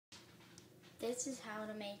This is how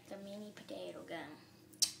to make a mini potato gun.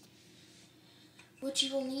 What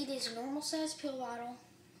you will need is a normal size pill bottle,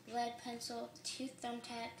 lead pencil, 2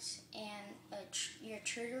 thumbtacks, and your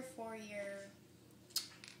trigger for your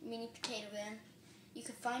mini potato gun. You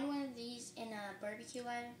can find one of these in a barbecue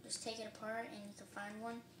lighter. Just take it apart and you can find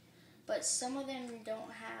one. But some of them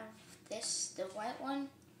don't have this, the white one.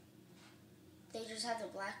 They just have the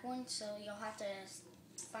black one, so you'll have to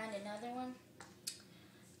find another one.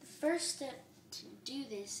 The first step to do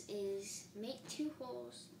this is make 2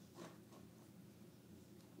 holes.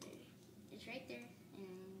 It's right there in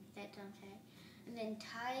that thumbtack. And then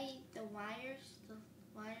tie the wires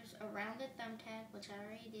around the thumbtack, which I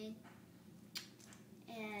already did.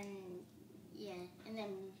 And yeah, and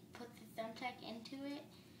then put the thumbtack into it.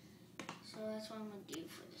 So that's what I'm going to do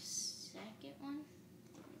for the second one.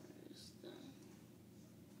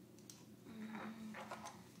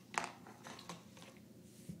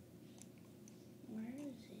 Where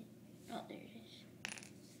is it? Oh, there it is.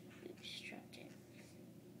 Oops, dropped it.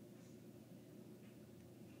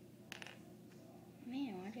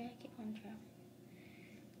 Man, why did I get one drop?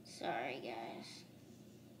 Sorry, guys.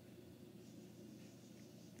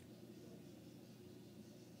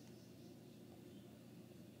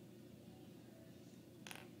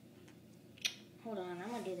 Hold on,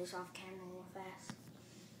 I'm gonna do this off camera real fast.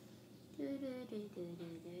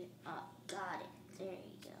 Oh, got it. There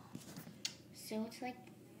you go. So it's like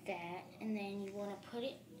that, and then you want to put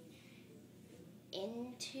it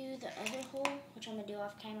into the other hole, which I'm gonna do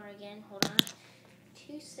off camera again. Hold on,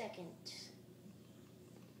 2 seconds.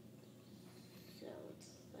 So it's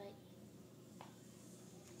like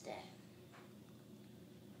that.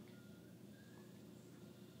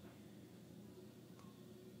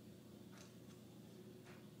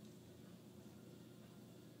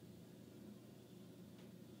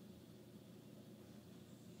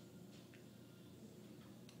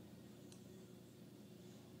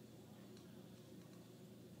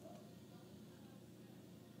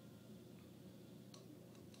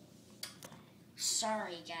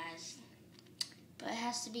 Sorry, guys, but it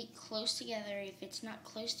has to be close together. If it's not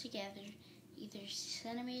close together, either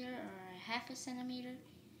centimeter or a half a centimeter,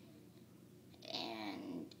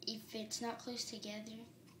 and if it's not close together,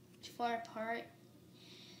 far apart,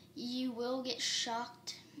 you will get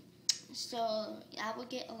shocked. So I would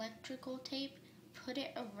get electrical tape, put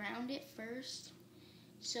it around it first,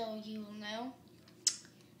 so you will know,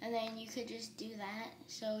 and then you could just do that.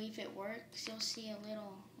 So if it works, you'll see a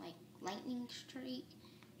little like lightning streak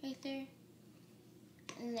right there,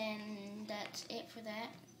 and then that's it for that.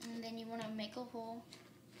 And then you want to make a hole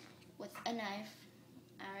with a knife.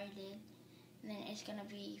 I already did. And then it's gonna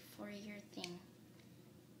be for your thing.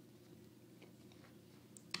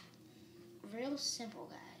 Real simple,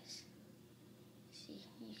 guys. See,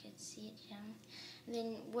 you can see it down. And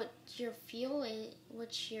then what your fuel is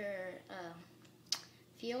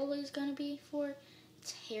gonna be for?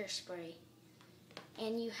 It's hairspray.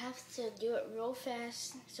 And you have to do it real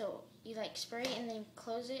fast. So you like spray and then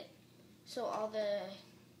close it, so all the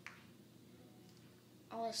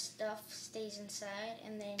stuff stays inside.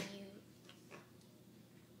 And then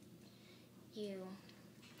you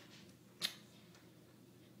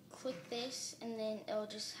click this, and then it'll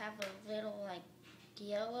just have a little like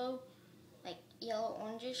yellow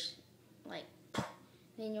orangish, like,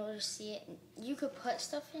 then you'll just see it. You could put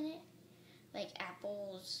stuff in it, like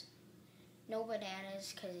apples. No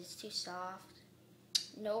bananas, because it's too soft.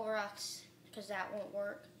 No rocks, because that won't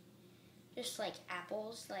work. Just like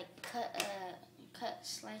apples, like cut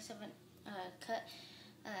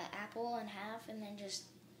apple in half, and then just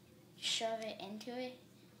shove it into it.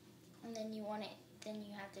 And then you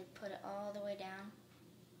have to put it all the way down.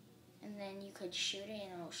 And then you could shoot it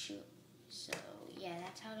and it'll shoot. So yeah,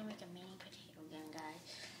 that's how to make a mini potato gun,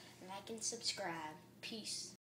 guys. Like and subscribe. Peace.